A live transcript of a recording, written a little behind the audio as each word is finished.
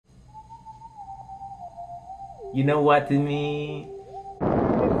You know what I mean?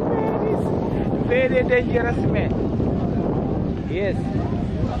 Very dangerous man. Yes.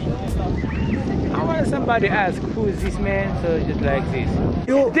 I want somebody ask who is this man, so just like this.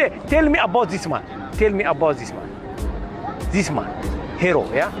 Tell me about this man. Tell me about this man. This man. Hero,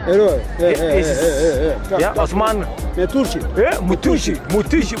 yeah? Hero. Yeah, Osman. Mutushi.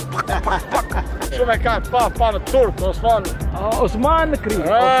 Mutushi. Şuna kan, pa, Turk, Osman. Osman Kri.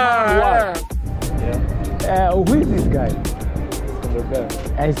 Osman who is this guy? Skanderbeg.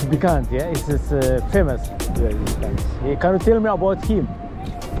 It's bekannt, yeah? It's famous. Yeah, he's famous. Yeah, can you tell me about him?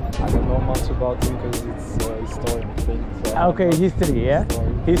 I don't know much about him because it's a historical thing. So Okay, history, yeah?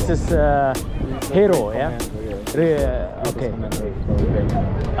 He's just hero, yeah? Okay.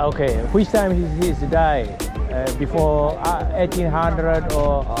 Okay. Which time he died? Before 1800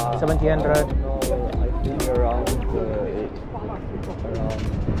 or 1700? No, I think around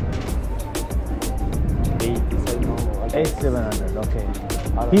 8700. Okay.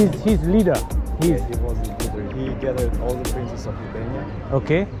 He's leader. He was a leader. He gathered all the princes of Albania.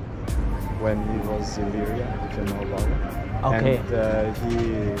 Okay. When he was in Illyria, if you know about it. Okay. And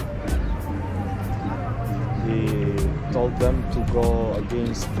he told them to go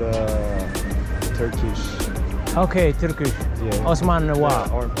against the Turkish. Okay, Turkish. Yeah. Osman war.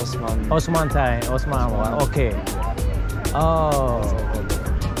 Yeah, or Osman. Osman time. Osman war. Okay. Oh.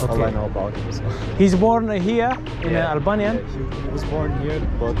 All I know about him. So. He's born here in Albania. Yeah, he was born here,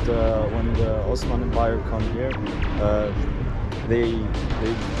 but when the Ottoman Empire come here, they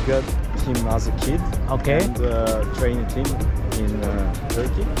got him as a kid. Okay. And trained him in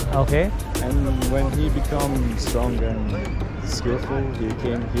Turkey. Okay. And when he became strong and skillful, he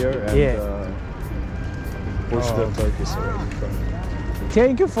came here and pushed the Turkish away from him.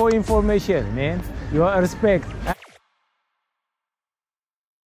 Thank you for information, man. You are respect.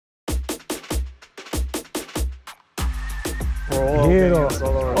 Hero.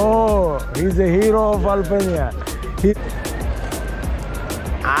 Oh, he's a hero of Albania.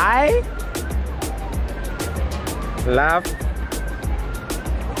 I love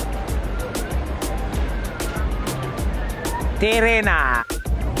Terena.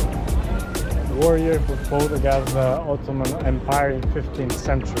 Warrior who fought against the Ottoman Empire in 15th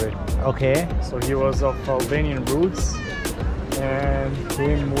century. Okay. So he was of Albanian roots, and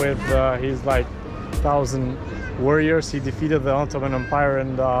him with his like 1,000 warriors, he defeated the Ottoman Empire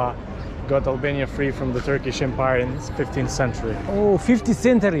and got Albania free from the Turkish Empire in 15th century. Oh, 15th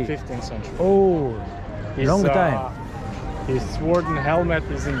century. 15th century. Oh, long time. His sword and helmet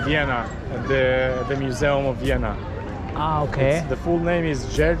is in Vienna, at the Museum of Vienna. Ah, okay. The full name is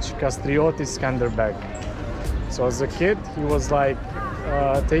Gjergj Kastrioti Scanderbeg. So as a kid, he was like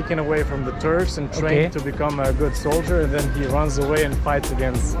taken away from the Turks and trained to become a good soldier, and then he runs away and fights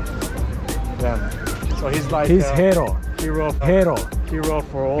against them. So he's like hero. Hero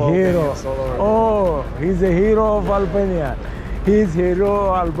for all Albanians all over. Oh, he's a hero of Albania. He's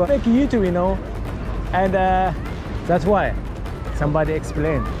hero of Albania. Like YouTube, you know, and that's why somebody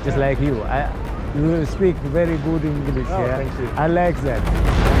explained, just like you. You speak very good English. Oh, yeah? thank you. I like that.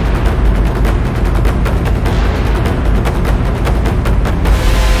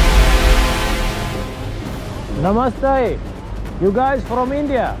 Namaste. You guys from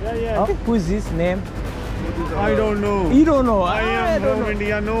India? Yeah. Oh, who's this name? I don't know. You don't know? I am from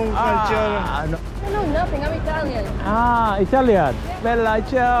India, no culture. No. I know nothing, I'm Italian. Ah, Italian. Bella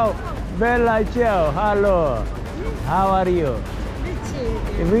ciao. Bella ciao. Hello. How are you?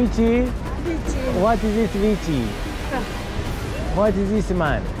 Vici. Vici? What is this Vici? What is this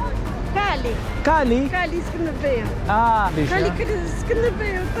man? Kali. Kali? Kali Skanderbeg. Ah, Kali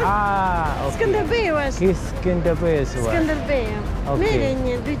Skanderbeg. Ah, okay. Skanderbeg was. Skanderbeg. Skanderbeg. Okay.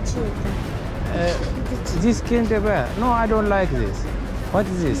 Mere Vici. This Skanderbeg. No, I don't like this. What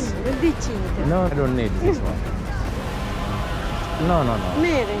is this? Vici. No, I don't need this one. No.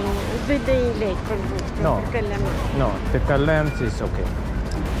 Mere. Vedi lei con No. The columns is okay.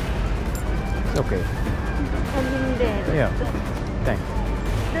 It's okay. Yeah. Thank you.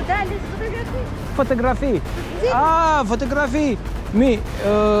 Photography. Ah, photography. Me.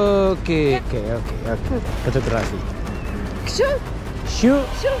 Okay. Photography. Shoe.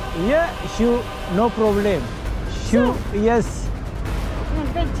 Yeah, shoe. No problem. Shoe. Yes.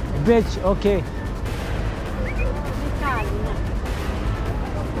 Beach. Okay.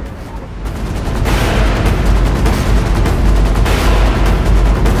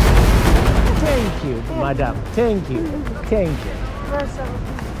 Thank you, madam. Thank you.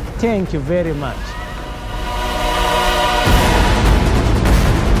 Thank you very much.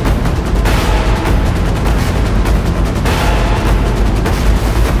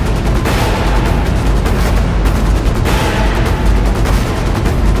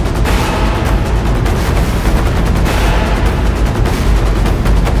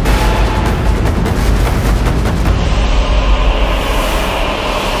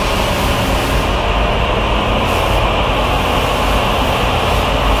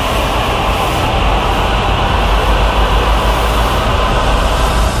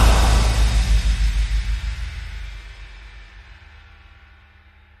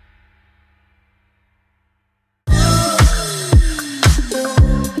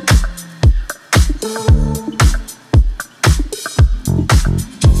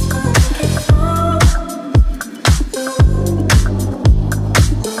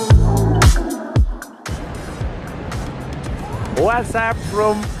 What's up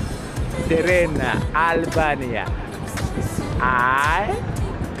from Tirana, Albania?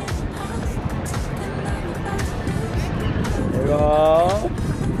 Hello.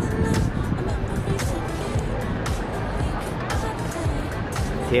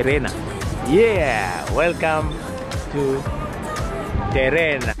 Tirana. Yeah, welcome to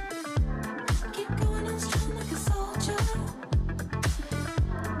Tirana.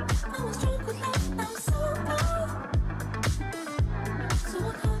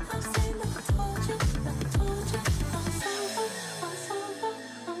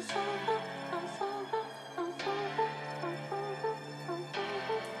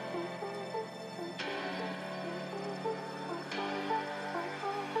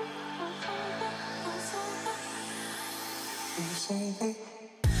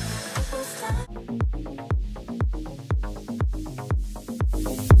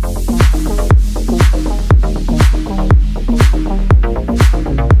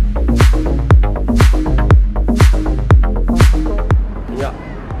 Ja.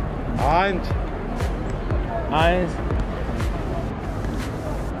 Eins.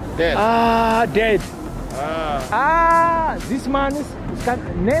 Dead. Dead. Ah. This man is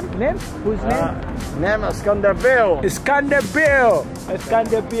name? Whose name? Name is Skanderbeg. Skanderbeg.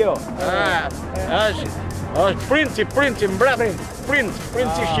 Skanderbeg. Prince, mbret. Prince i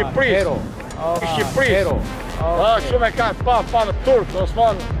Shqipërisë. Hero. Shqipërisë. Hero. Shumë e ka pa turk,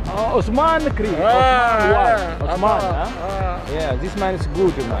 Osman. Osman Kri. Osman. Yeah, this man is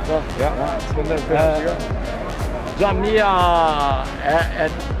good, man. Yeah.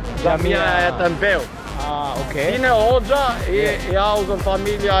 Xhamia e Tembeu. Okay. Sine Hoxha i auzën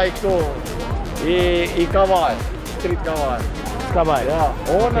familja i këtu, i Kavaj, Street Kavaj. Kavaj. Ja,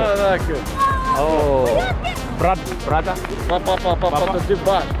 ona dhe kjo. Oh. Brata? Pa, të dy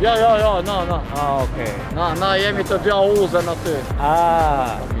bashkë. Jo, no. Okay. Na jemi të dy auzën aty.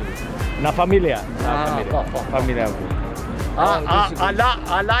 Na familia. Familia. I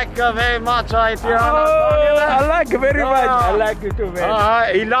like very much Tirana. I like very much. I like it too, man.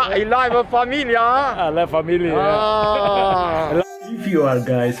 I like familia. I like familia. If you are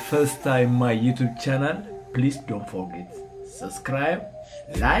guys first time my YouTube channel, please don't forget subscribe,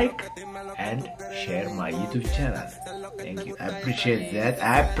 like and share my YouTube channel. Thank you. I appreciate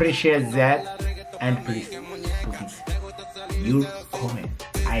that. And please put your comment.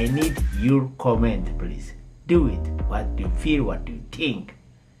 I need your comment, please. Do it. What do you feel? What do you think?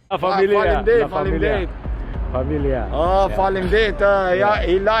 Familia. Faleminderit. I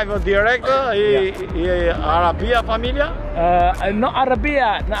live direct i Arabia familia? No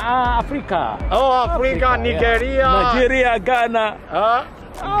Arabia, na Africa. Oh, Africa, Nigeria, Ghana.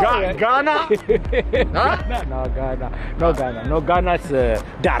 Ghana? No Ghana. No Ghana is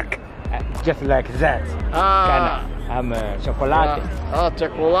dark, just like that. Ghana. I'm chocolate.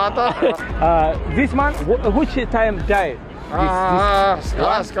 Chocolate. This man, which time died?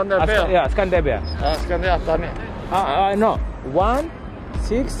 Skanderbeg. Yeah, Skanderbeg. Skanderbeg. No. 1,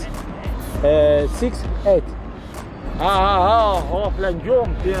 6, 6, 8. Flen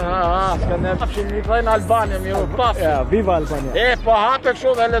gjumë ti. Skanderbeg. Mi thajnë Albania, mi u pasë. Ja, viva Albania. Po hape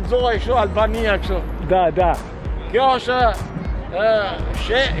kështu dhe lexoj kështu Albania kështu. Da. Kjo është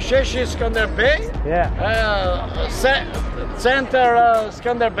sheshi Skanderbeg. Yeah. Center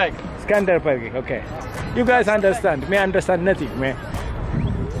Skanderbeg. Scanderbeg, okay. You guys understand. Me understand nothing, man.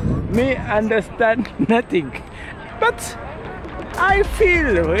 Me understand nothing. But I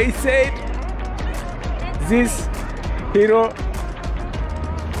feel he said this hero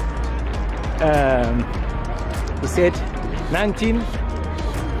he said 19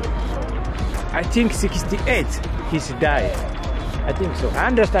 I think 68 he's died. I think so. I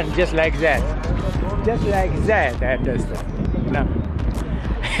understand just like that. Just like that I understand. No.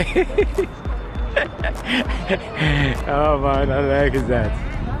 Oh man, I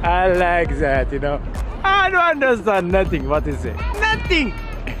like that, you know. I don't understand nothing. What is it? Nothing.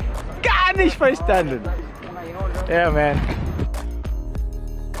 Gar nicht verstanden. Yeah, man.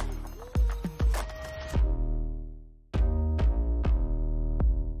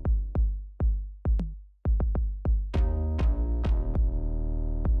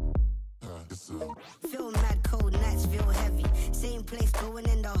 Feel mad cold nights, feel heavy. Same place, going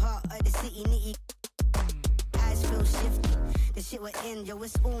in the heart of the city. Nitty. Eyes feel shifty. The shit we're in, yo,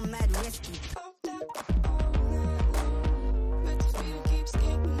 it's all mad risky.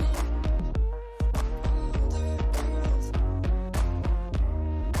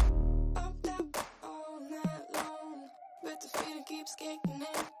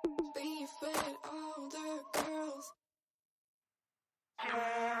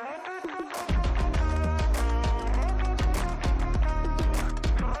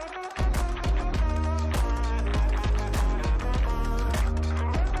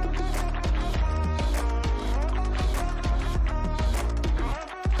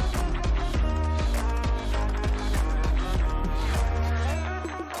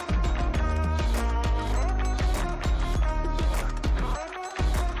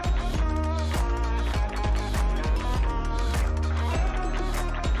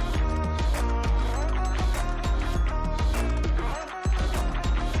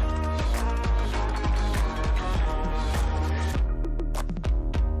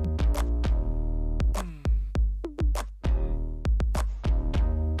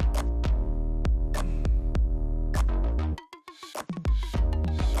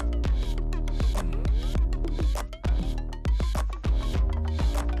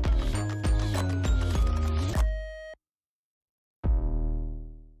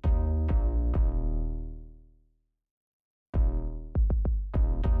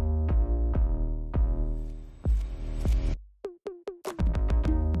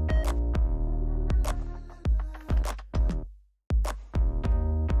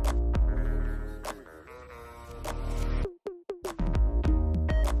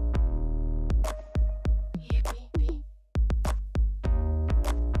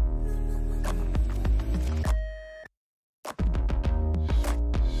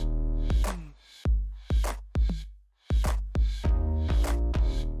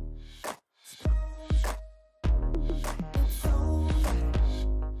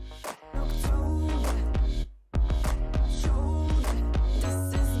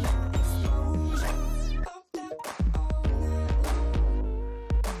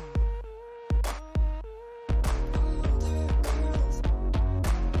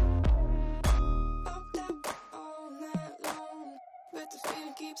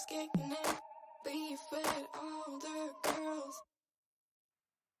 keeps kicking it. Be fed all the girls.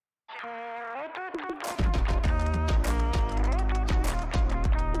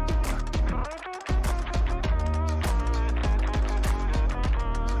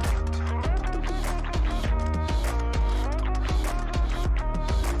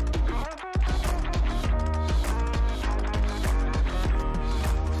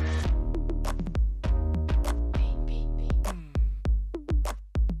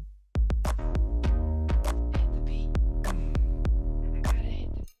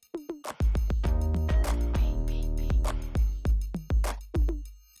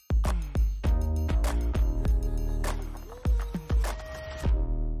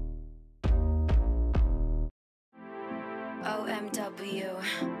 OMW,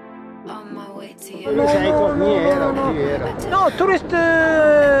 on my way to you. No, tourist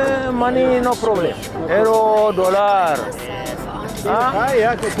money, no problem. Euro, dollar. Ah,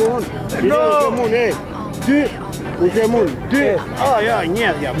 ja, to on. No. Ah, ja,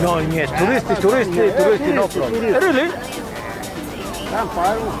 nie, ja. No, yes, tourist, no problem. Really?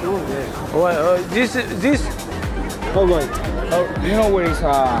 Well, this. How much? You know where is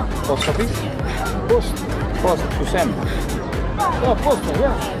post office? Post to send. Ja, post,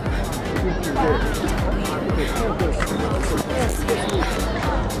 ja.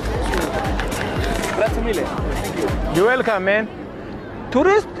 Grazie mille. You're welcome, man.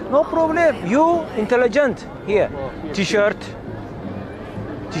 Tourist, no problem. You intelligent here. T-shirt,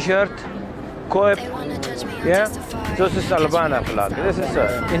 coat. Yeah. This is Albania flag. This is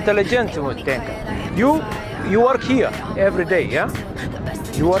intelligent thing. You work here every day, yeah.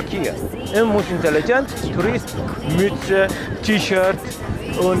 You work here. Most intelligent tourist, Mütze, T-shirt,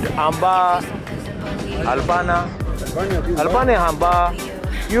 und Amba, Albania Amba.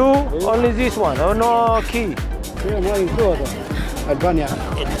 You only this one, oh no key. Ja, moim goda. Albania.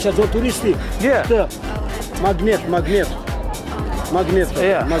 C'è do turisti. Yeah. Magnet.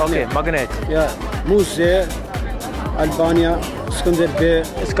 Yeah, okay, magnet. Ja, Muse, Albania,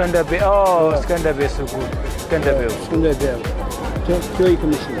 Skanderbeg, oh, Skanderbeg is so good. Skanderbeg. Čo je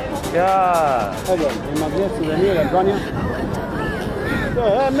komisija? Yeah. Evo, magnet souvenir Albania.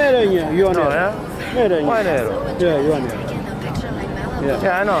 Merenje, No, yeah? Merenje. 1 euro. Yeah, 1 euro.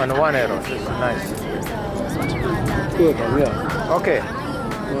 Yeah, I know, and 1 euro. This is nice. Good, yeah. Okay.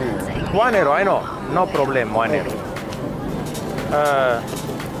 1 euro, I know. No problem, 1 euro.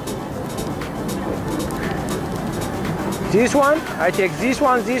 This one, I take this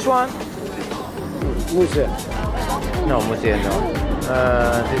one. Muse. No, Muse, no.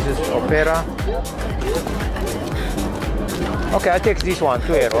 This is opera. Okay, I take this one,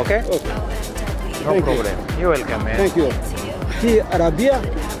 2 euro, okay? Okay. No Thank problem. You're welcome, man. Thank you. Ti Arabia?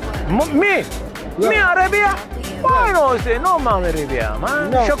 Me? Me Arabia? Why no say no man Arabia,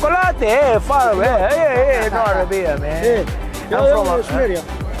 man? No. Chocolate, far away. No Arabia, man. I'm from Africa.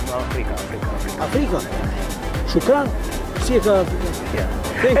 Africa. Shukran. Yeah.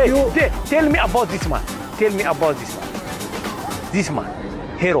 Thank you. Tell me about this man. This man,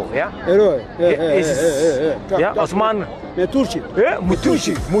 hero, yeah? Eroe. Yeah, Osman. Turci. Yeah,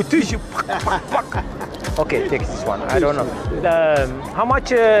 Mutushi. Okay, take this one. I don't know. How much?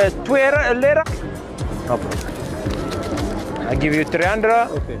 2 lira? No problem. I give you 300.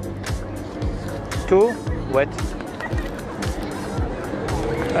 Okay. 2. Wait.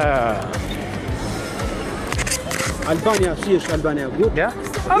 Albania, yes, Albania, good. Yeah?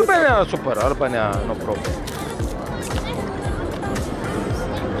 Albania, super. Albania, no problem.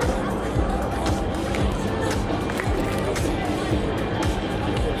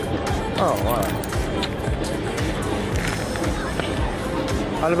 Oh, wow.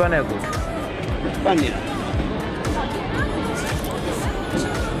 Albania, good. Albania.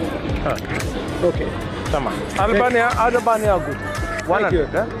 Okay. Tamam. Albania, good. 100, you.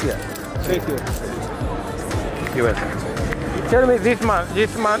 huh? Yeah. Thank you. You're welcome. Tell me this man,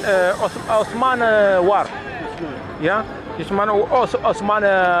 Osman war. Yeah? This man, Osman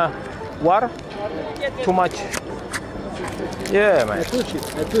war. Too much. Yeah, man. Turci.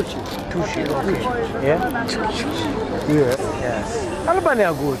 Yeah? Yes.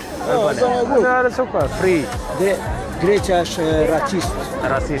 Albania good. Albania good. They are super free. Grecia racist.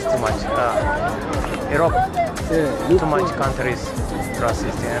 Racist too much. Europe, too much countries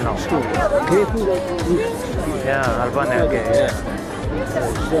racist, you know. Yeah, Albania, okay. Yeah.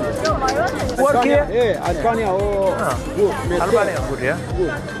 Work here? Yeah, Albania, good. Albania good, yeah?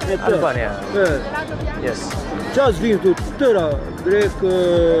 Good. Albania. Yes. Ce-ați vinut tăra grec,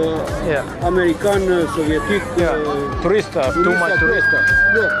 american, sovietic, tourist, too much tourist.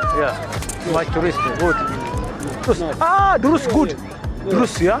 Yeah. Yeah, too much tourist, good. Ah, Drus, good.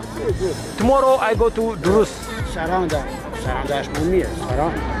 Drus, yeah? Tomorrow I go to Drus. Saranda. Saranda is më mirë.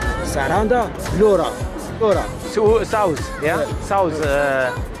 Saranda, Vlora. Vlora. So, south, yeah? South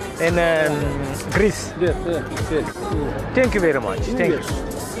in Greece. Thank you very much. Thank you.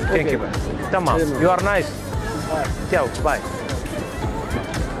 Thank you. Tamam. You are nice. Ciao. Bye.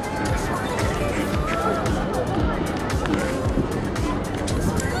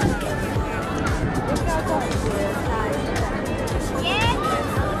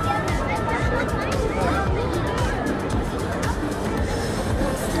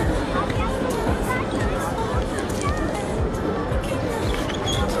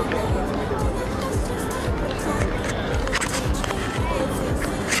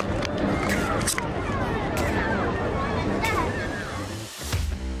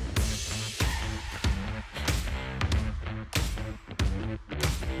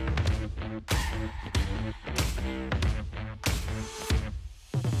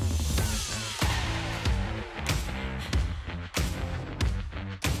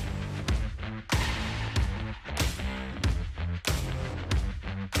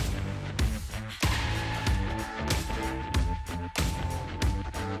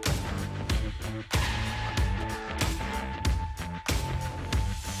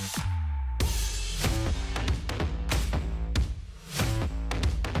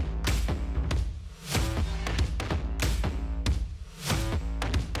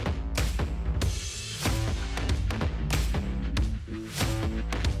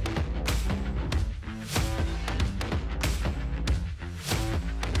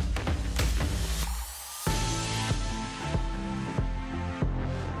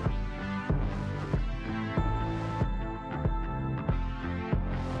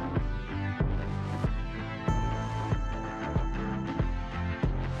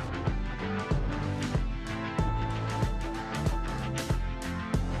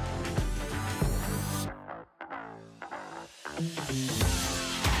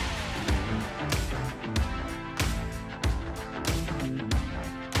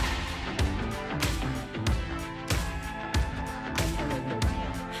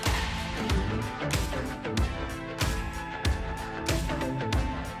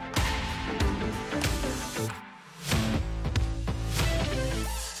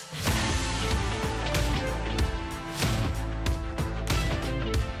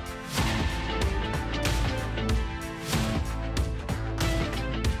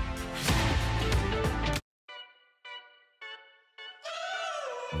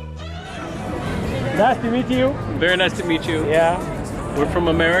 Nice to meet you. Very nice to meet you. Yeah. We're from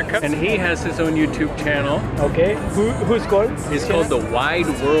America, and he has his own YouTube channel. Okay. Who's called? It's called The Wide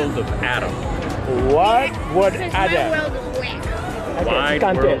World of Adam. What? What Adam? Wide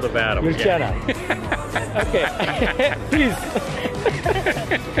World of Adam. Your channel. Okay. Please.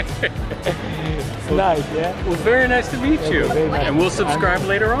 Nice, yeah? Well, very nice to meet you. Very nice. And we'll subscribe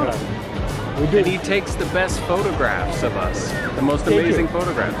later on. We do. And he takes the best photographs of us. The most Thank amazing you.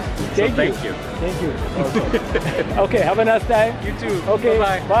 photographs. Thank so you. thank you. Thank you. Okay. Okay, have a nice time. You too. Okay,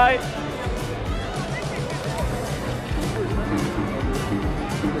 Bye-bye. bye.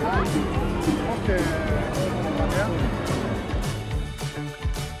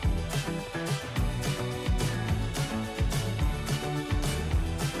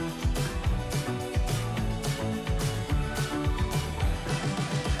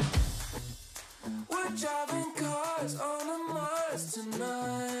 We're driving cars on a Mars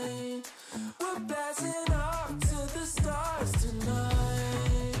tonight. We're blasting off to the stars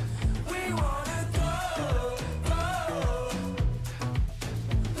tonight. We wanna go, go.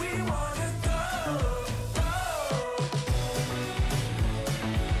 We wanna go, go.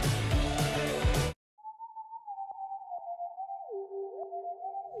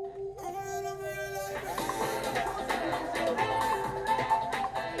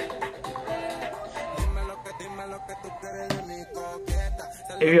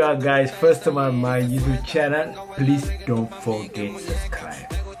 If you are guys first time on my YouTube channel, please don't forget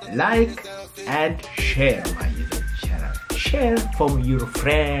subscribe, like and share my YouTube channel. Share from your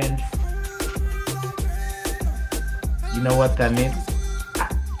friends. You know what I mean?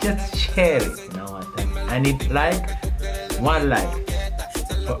 Just share it. You know what I mean? I need one like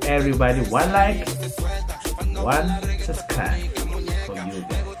for everybody. One like, one subscribe for you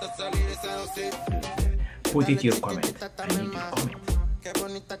guys. Put it your comment. I need your comment.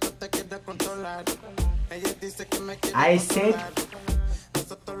 I said,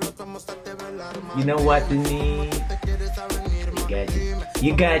 you know what you need? You got it.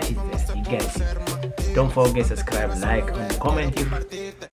 You got it. You got it. Don't forget subscribe, like, and comment.